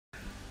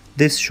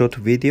This short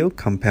video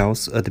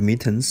compares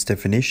admittance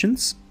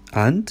definitions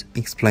and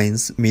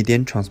explains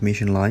median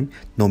transmission line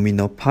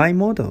nominal pi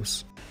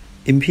models.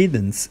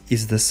 Impedance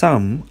is the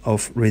sum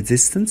of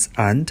resistance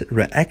and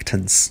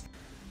reactance.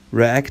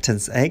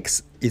 Reactance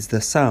X is the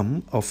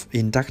sum of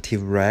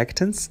inductive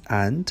reactance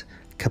and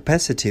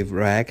capacitive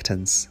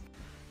reactance.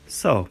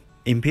 So,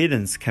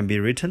 impedance can be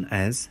written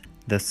as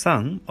the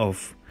sum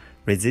of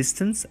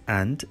resistance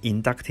and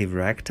inductive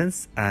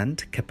reactance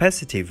and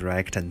capacitive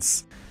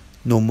reactance.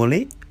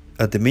 Normally,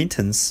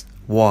 admittance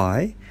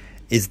Y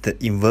is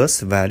the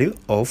inverse value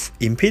of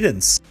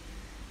impedance.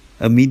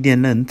 A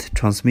median length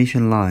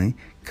transmission line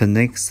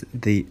connects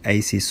the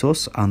AC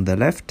source on the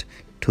left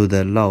to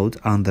the load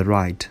on the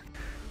right.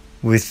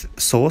 With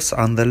source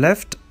on the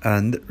left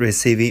and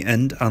receiving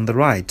end on the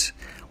right,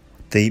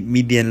 the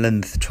median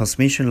length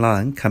transmission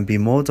line can be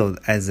modeled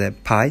as a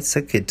pi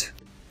circuit.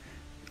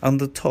 On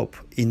the top,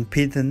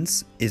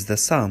 impedance is the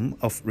sum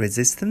of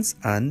resistance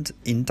and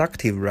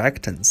inductive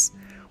reactance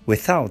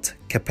without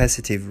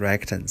capacitive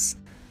reactance.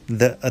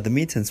 The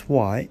admittance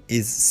Y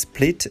is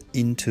split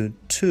into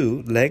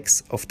two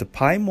legs of the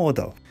pi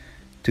model.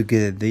 To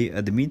get the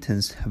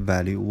admittance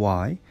value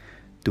Y,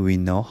 do we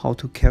know how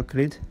to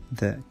calculate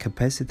the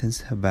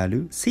capacitance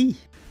value C?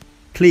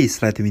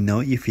 Please let me know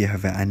if you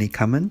have any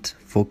comment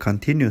for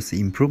continuous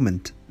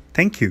improvement.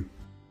 Thank you.